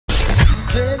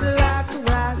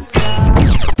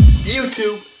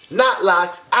YouTube, not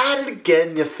locks, at it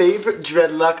again, your favorite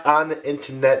dreadlock on the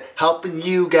internet, helping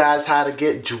you guys how to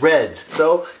get dreads.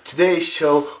 So today's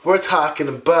show, we're talking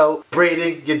about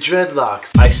braiding your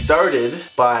dreadlocks. I started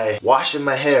by washing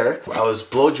my hair. I was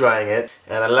blow drying it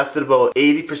and I left it about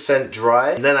 80%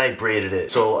 dry and then I braided it.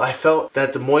 So I felt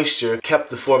that the moisture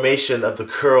kept the formation of the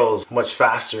curls much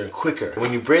faster and quicker.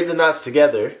 When you braid the knots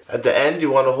together, at the end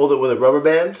you want to hold it with a rubber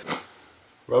band.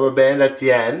 Rubber band at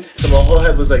the end. So my whole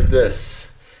head was like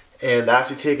this. And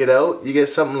after you take it out, you get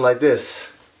something like this.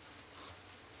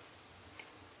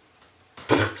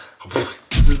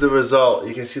 This is the result.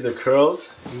 You can see the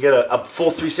curls. You can get a full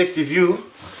 360 view.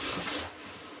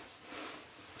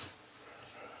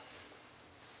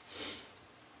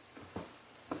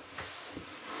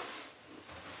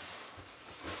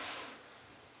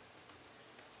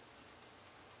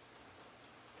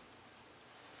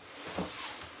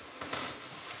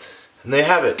 And there you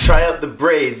have it. Try out the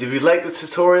braids. If you like this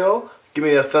tutorial, give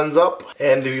me a thumbs up.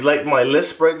 And if you like my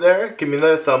lisp right there, give me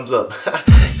another thumbs up.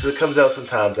 Because it comes out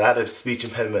sometimes. I had a speech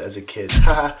impediment as a kid.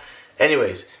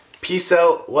 Anyways, peace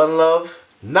out, one love,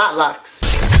 not locks.